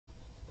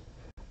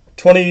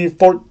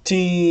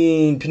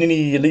2014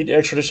 Panini Elite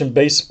Extra Edition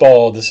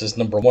Baseball. This is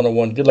number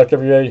 101. Good luck,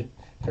 everybody.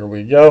 Here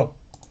we go.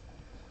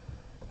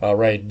 All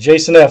right,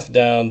 Jason F.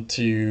 down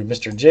to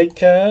Mr. J.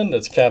 Con.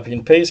 Let's copy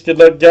and paste. Good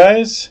luck,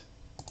 guys.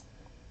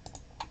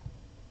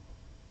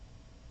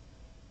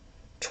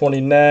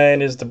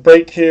 29 is the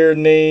break here.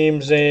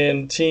 Names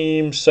and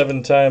teams,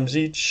 7 times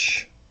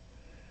each.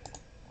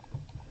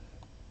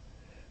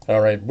 All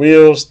right,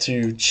 Wheels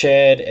to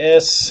Chad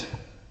S.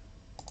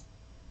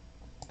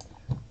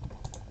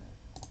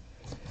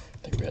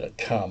 I think we had a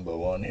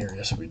combo on here.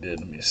 Yes, we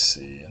did. Let me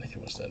see. I think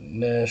it was the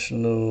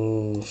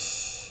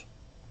Nationals.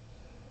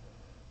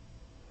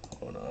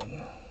 Hold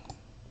on.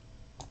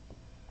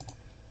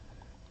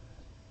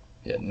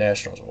 Yeah,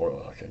 Nationals.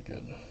 Oh, okay,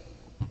 good.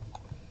 All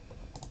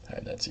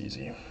right, that's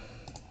easy.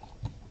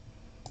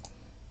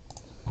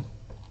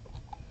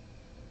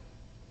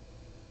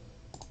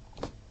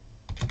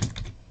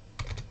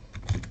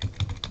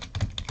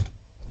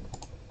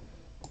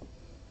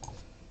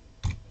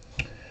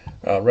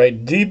 All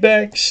right,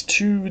 D-backs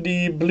to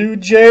the Blue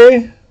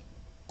Jay.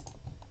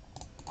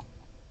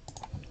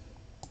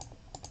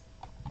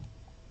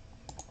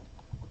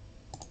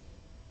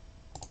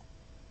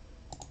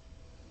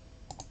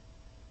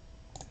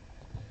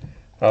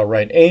 All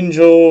right,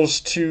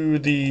 Angels to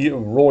the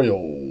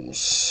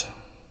Royals.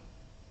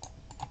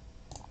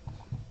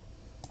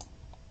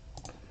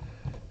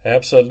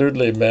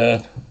 Absolutely,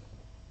 man.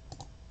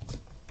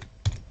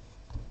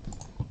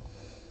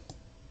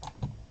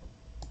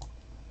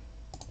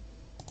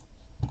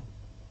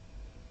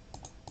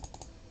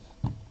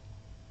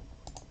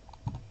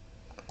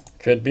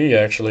 Could be,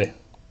 actually.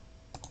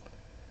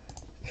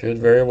 Could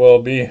very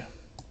well be.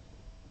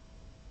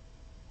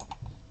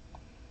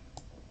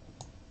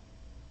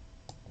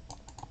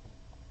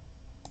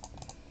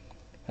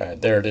 All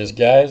right, there it is,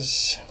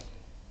 guys.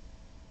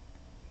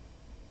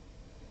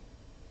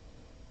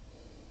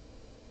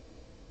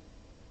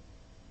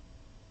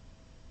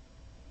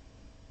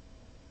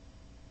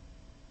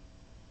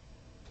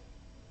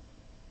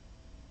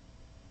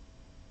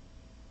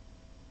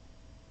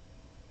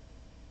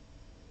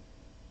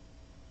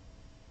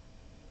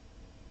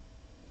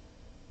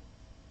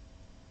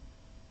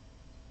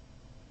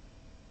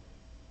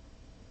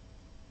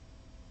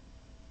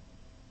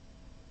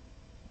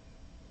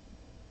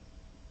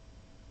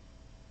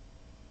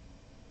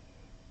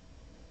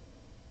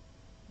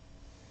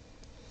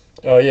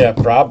 Oh, yeah,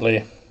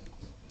 probably.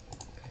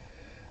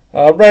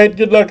 All right,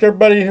 good luck,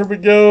 everybody. Here we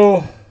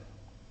go.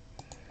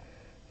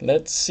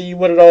 Let's see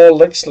what it all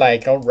looks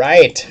like. All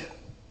right.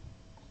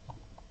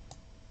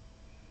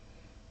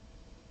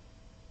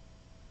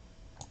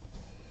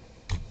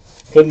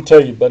 Couldn't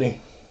tell you, buddy.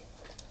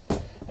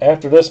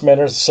 After this, man,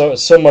 there's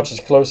so much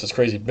as close. It's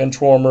crazy.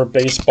 Benchwarmer,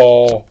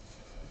 baseball,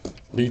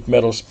 Leaf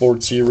Metal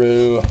Sports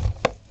Hero,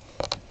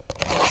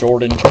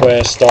 Jordan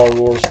Quest, Star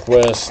Wars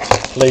Quest,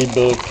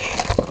 Playbook.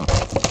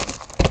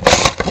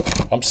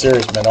 I'm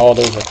serious, man. All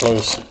those are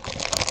close.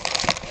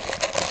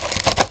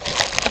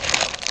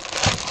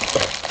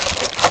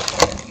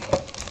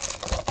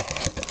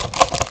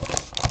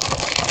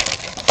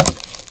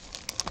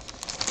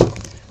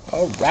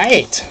 All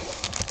right.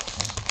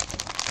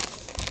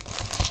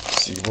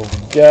 See what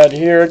we got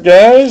here,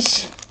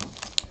 guys.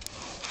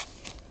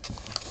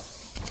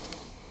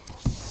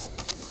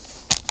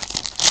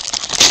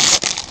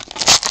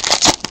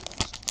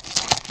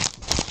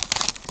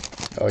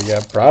 Oh,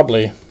 yeah,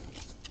 probably.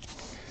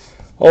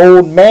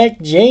 Old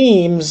Mac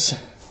James.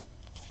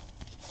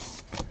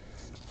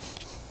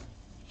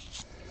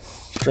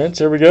 Prints,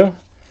 here we go.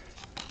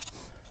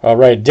 All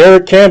right,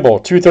 Derek Campbell,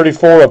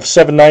 234 of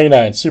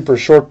 799, super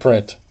short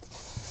print.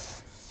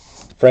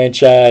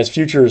 Franchise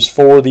futures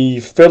for the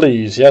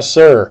Phillies, yes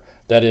sir.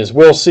 That is,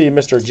 we'll see,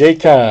 Mr. J.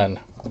 Con.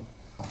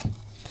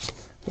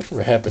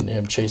 Whatever happened to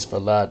him, Chase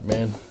Ballot,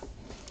 man?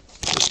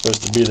 He's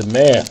supposed to be the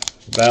man.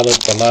 Ballot,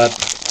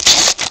 Ballot.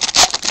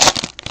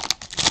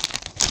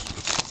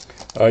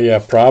 Oh, yeah,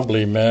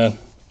 probably, man.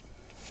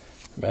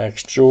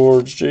 Max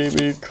George,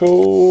 J.B.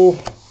 Cole.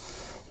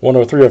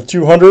 103 of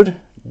 200.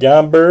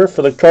 Gomber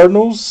for the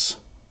Cardinals.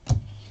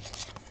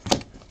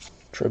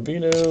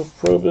 Trevino,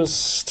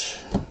 Provost.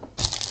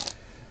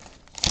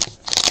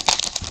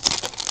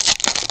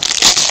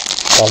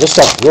 Oh, this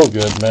stuff's real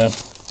good, man.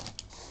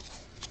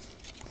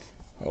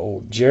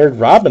 Oh, Jared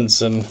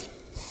Robinson.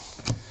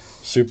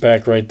 Suit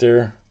pack right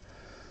there.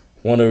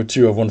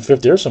 102 of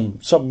 150. There's something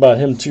about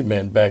him, too,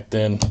 man, back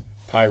then.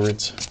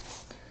 Pirates.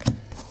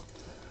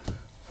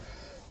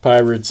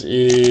 Pirates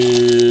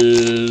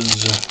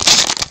is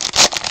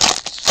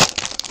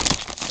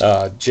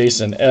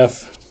Jason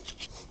F.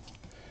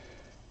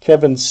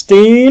 Kevin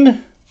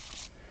Steen.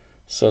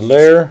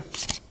 Soler.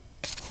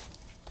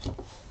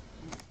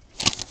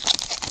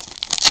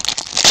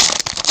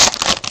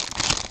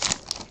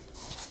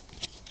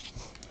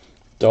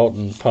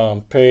 Dalton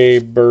Pompey.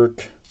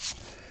 Burke.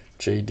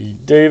 J.D.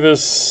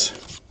 Davis.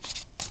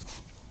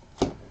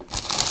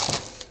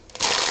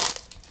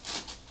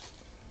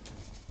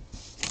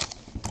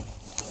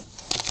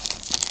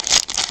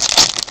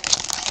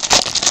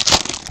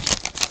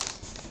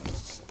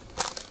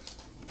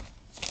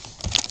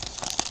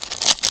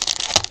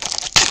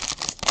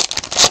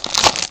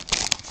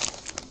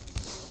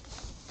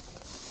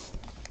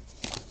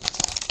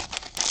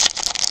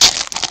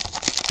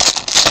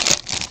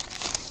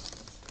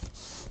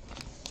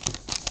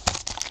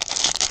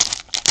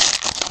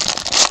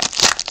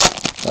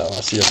 Oh,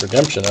 I see a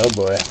redemption. Oh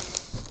boy.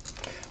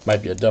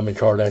 Might be a dummy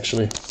card,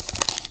 actually.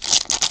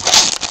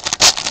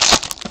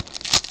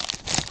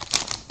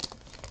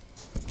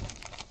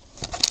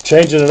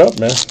 Changing it up,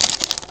 man.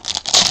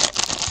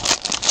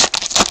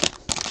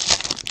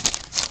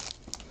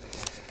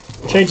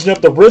 Changing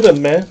up the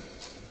rhythm, man.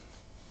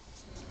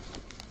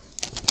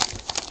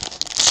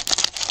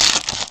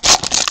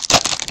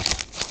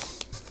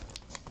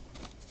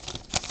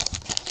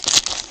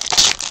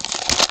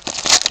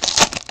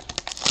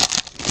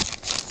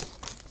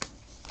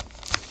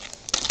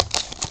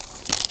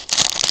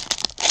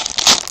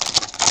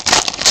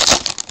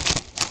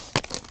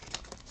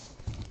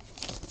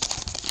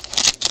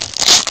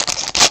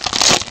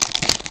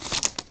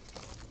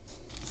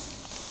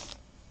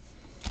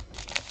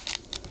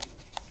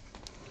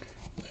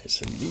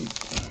 Nice and neat.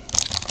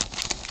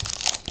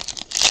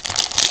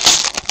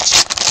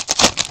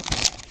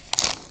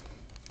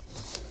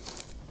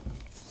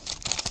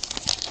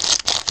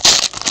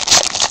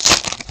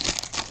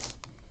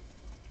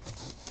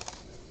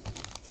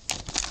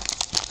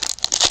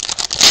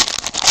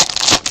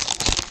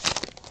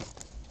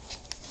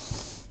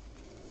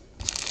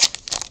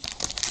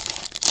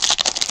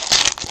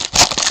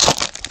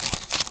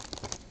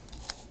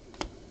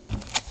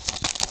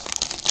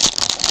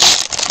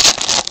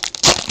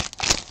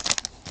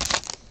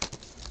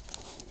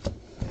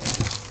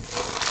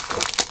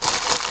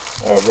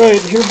 All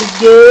right, here we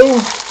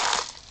go.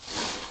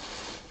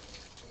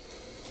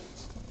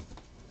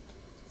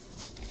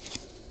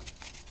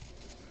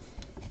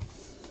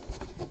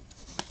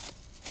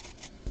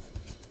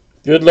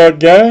 Good luck,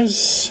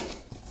 guys.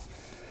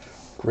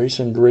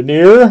 Grayson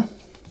Grenier.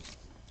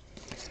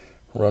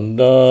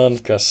 Rondon,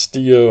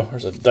 Castillo.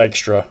 There's a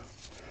Dykstra.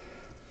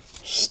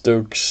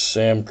 Stokes,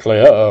 Sam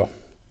Clay. Uh-oh.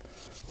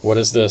 What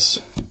is this?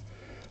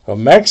 Oh,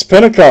 Max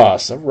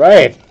Pentecost. All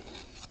right.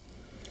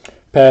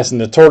 Passing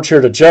the torch here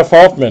to Jeff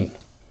Hoffman.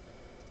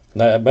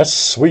 That's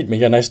sweet. We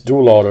got a nice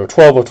dual auto.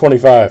 12 of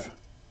 25.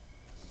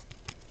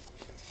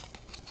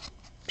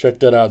 Check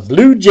that out.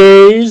 Blue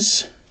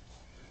Jays.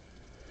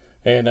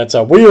 And that's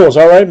Wheels.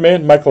 All right,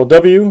 man. Michael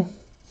W.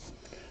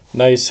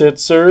 Nice hit,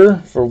 sir,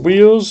 for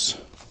Wheels.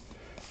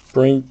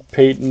 Brink,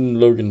 Peyton,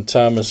 Logan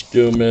Thomas,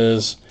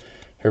 Gomez.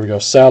 Here we go.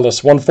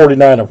 Salas,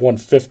 149 of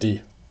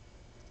 150.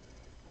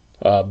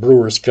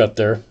 Brewers cut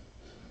there.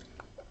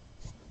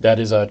 That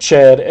is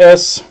Chad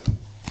S.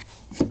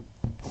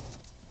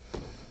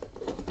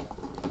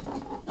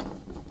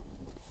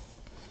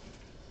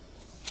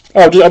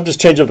 Oh, I'm just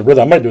changing up the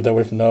rhythm. I might do it that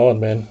way from now on,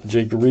 man.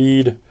 Jake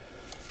Reed.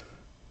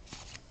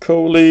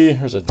 Coley.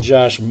 There's a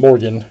Josh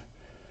Morgan.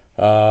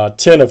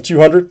 10 of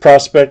 200.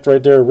 Prospect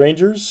right there.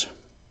 Rangers.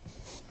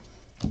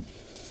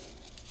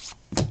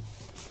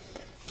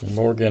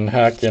 Morgan,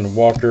 Hacken,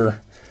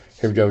 Walker.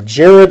 Here we go.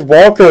 Jared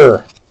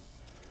Walker.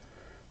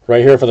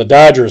 Right here for the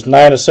Dodgers.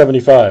 9 of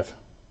 75.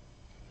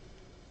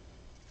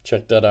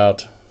 Check that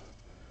out.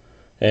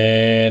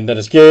 And that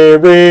is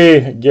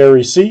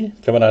Gary C.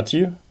 coming out to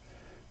you.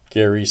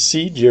 Gary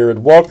C. Jared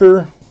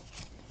Walker.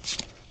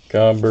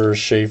 Gumber,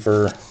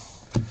 Schaefer.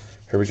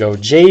 Here we go.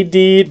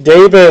 J.D.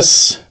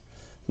 Davis.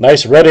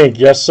 Nice red ink.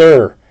 Yes,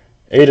 sir.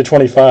 8 of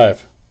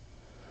 25.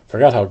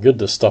 Forgot how good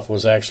this stuff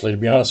was, actually, to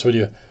be honest with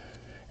you.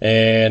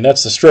 And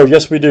that's the Stro.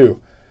 Yes, we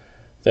do.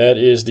 That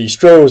is the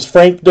Stros.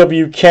 Frank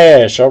W.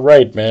 Cash. All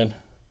right, man.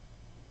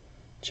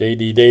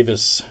 J.D.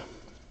 Davis.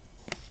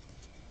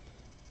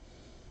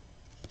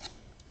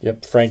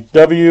 Yep, Frank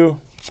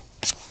W.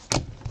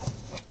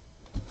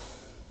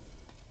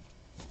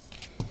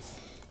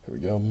 Here we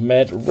go.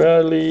 Matt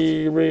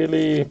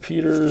Riley,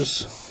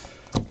 Peters.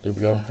 Here we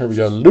go. Here we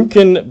go.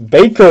 Lucan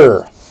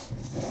Baker.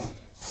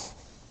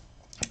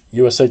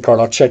 USA card.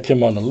 I'll check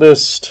him on the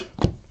list.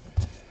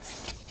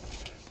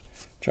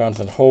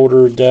 Jonathan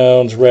Holder,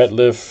 Downs,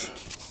 Ratliff.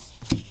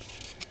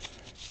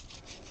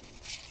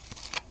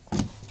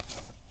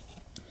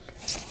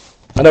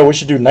 I know we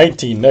should do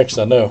 19 next.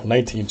 I know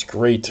 19's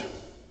great.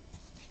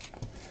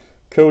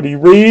 Cody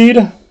Reed.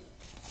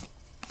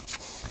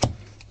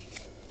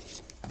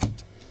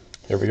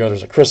 Here we go.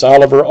 There's a Chris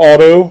Oliver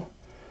auto.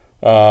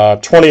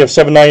 20 of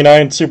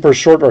 799 super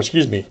short, or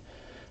excuse me,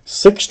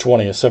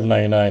 620 of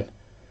 799.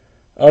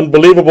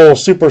 Unbelievable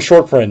super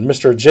short print,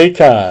 Mr.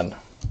 J-Con.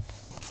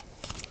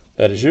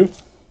 That is you.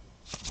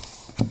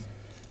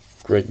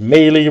 Greg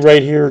Maley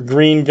right here.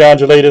 Green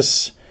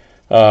Gondolatus.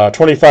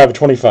 25 of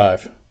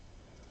 25.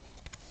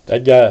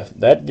 That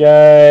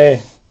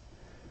guy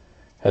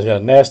has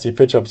got a nasty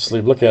pitch up his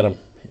sleeve. Look at him.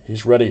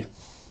 He's ready.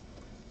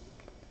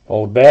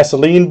 Old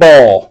Vaseline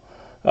ball.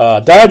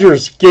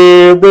 Dodgers,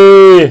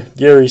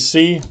 Gary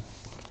C.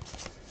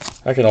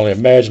 I can only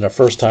imagine a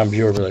first-time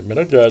viewer be like, man,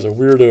 that guy's a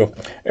weirdo.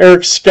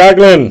 Eric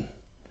Skoglund,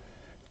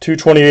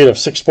 228 of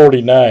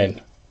 649.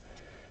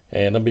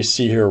 And let me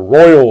see here,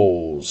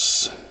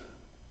 Royals.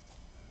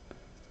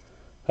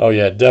 Oh,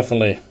 yeah,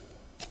 definitely.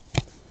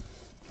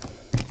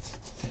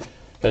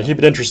 Gotta keep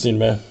it interesting,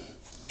 man.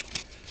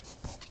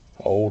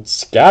 Old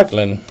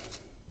Skoglund.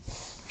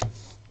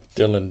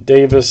 Dylan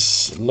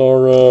Davis,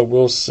 Laura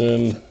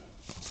Wilson.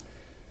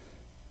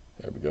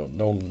 There we go.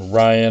 Nolan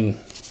Ryan.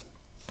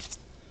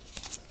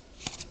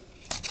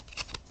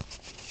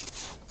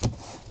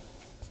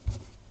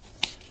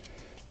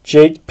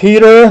 Jake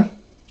Peter.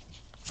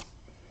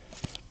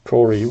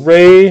 Corey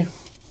Ray.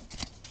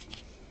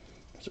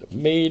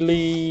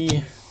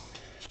 Mealy.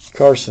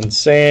 Carson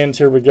Sands.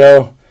 Here we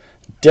go.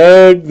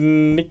 Doug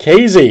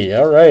Nikhazy.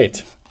 All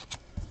right.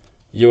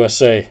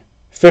 USA.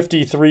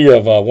 53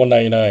 of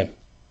 199.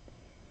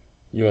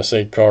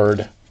 USA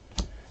card.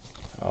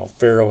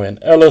 Farrow and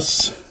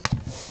Ellis.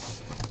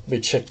 Let me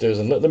check those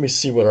and let me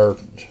see what our...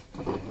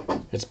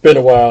 It's been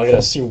a while. I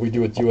gotta see what we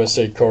do with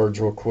USA cards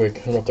real quick.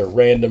 I don't know if they're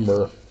random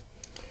or...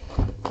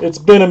 It's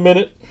been a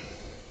minute.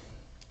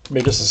 Give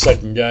me just a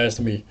second, guys.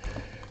 Let me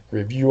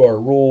review our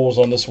rules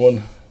on this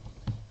one.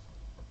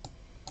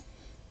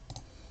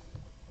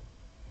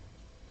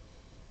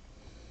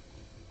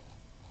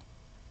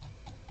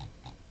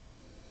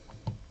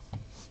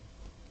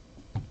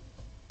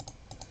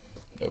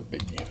 No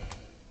biggie.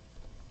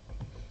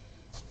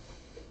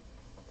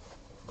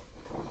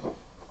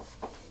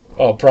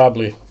 Oh,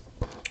 probably.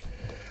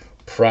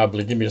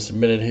 Give me just a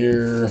minute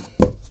here.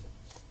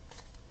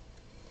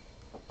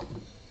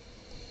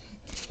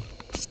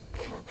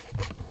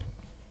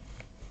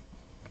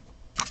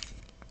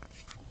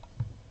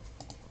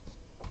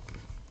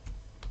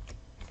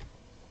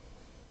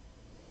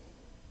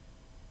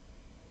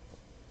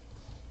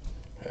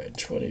 All right,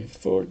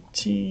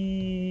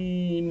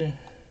 2014.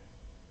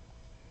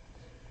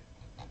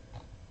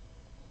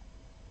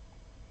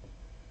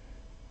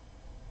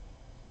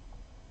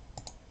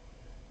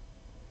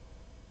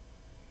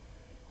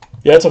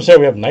 Yeah, that's what I'm saying.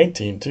 We have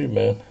 19 too,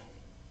 man.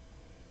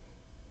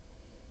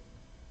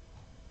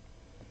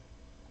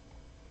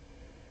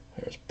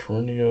 There's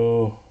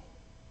Perennial.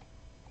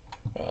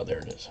 Oh, there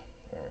it is.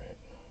 All right.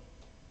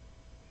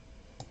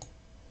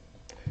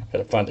 Got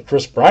to find the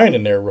Chris Bryant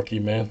in there, rookie,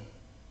 man.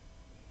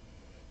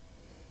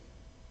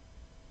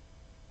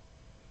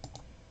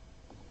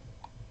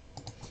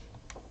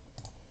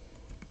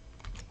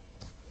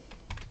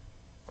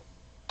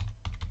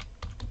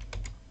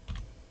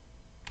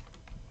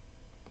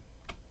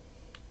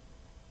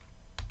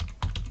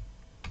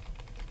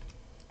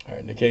 All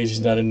right,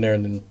 Nikhazy's not in there,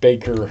 and then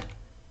Baker.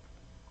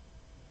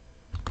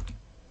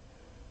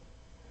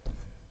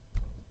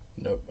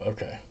 Nope.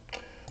 Okay.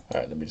 All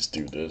right, let me just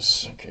do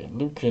this. Okay,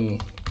 Lucan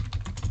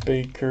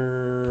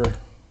Baker.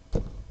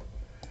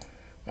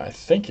 I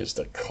think it's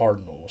the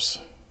Cardinals.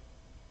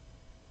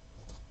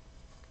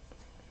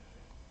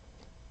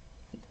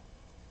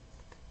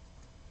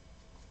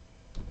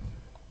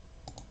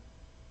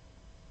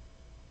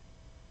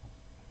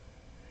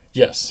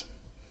 Yes.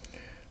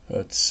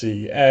 Let's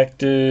see.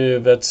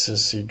 Active. Let's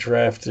see.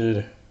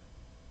 Drafted.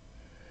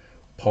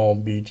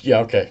 Palm Beach. Yeah,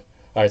 okay.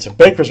 All right, so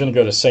Baker's going to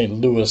go to St.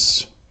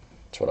 Louis.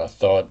 That's what I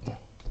thought.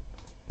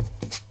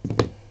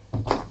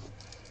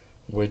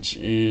 Which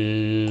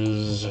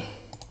is...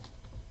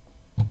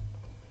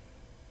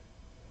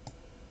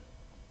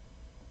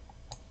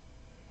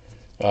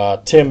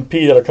 Tim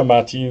P. That'll come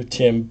out to you.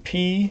 Tim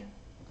P.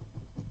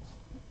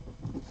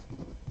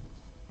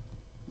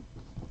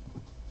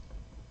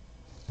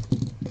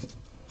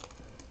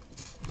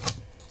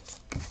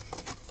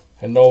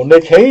 And no,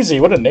 Nikhazy.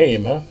 What a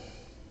name, huh?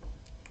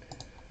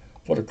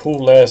 What a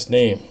cool last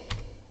name.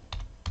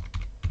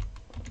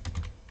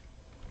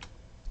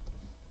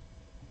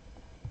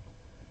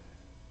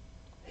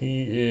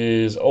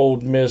 He is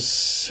Old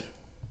Miss.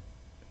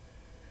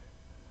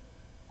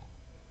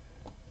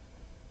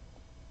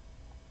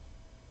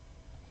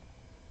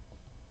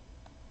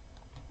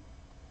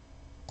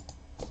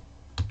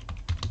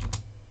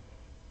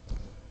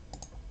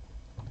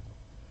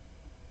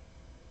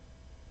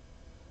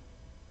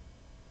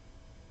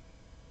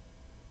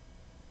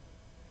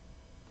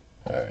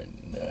 All right,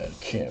 I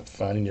can't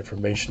find any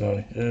information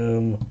on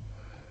him.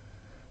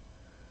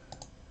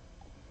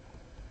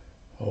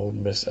 Old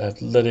Miss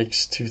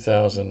Athletics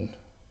 2000.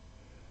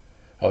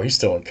 Oh, he's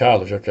still in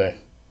college. Okay.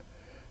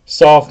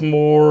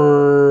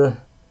 Sophomore.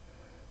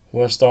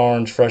 West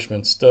Orange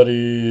freshman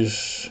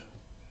studies.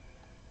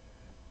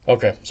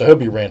 Okay, so he'll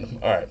be random.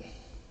 All right.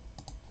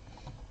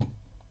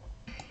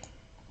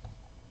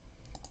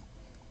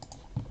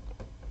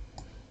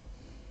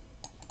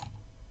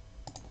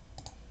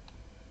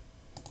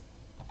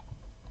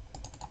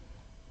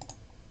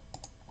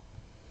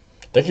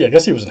 I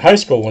guess he was in high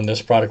school when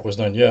this product was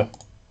done. Yeah.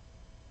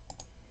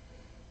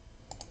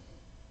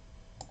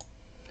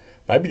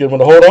 Might be a good one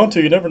to hold on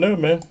to. You never know,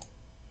 man.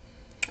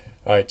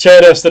 All right,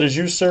 Chad S. That is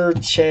you, sir.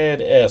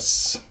 Chad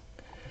S.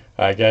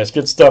 All right, guys.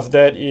 Good stuff.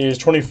 That is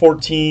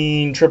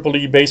 2014 Triple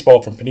E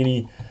baseball from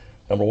Panini,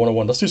 number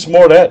 101. Let's do some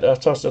more of that.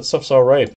 That stuff's all right.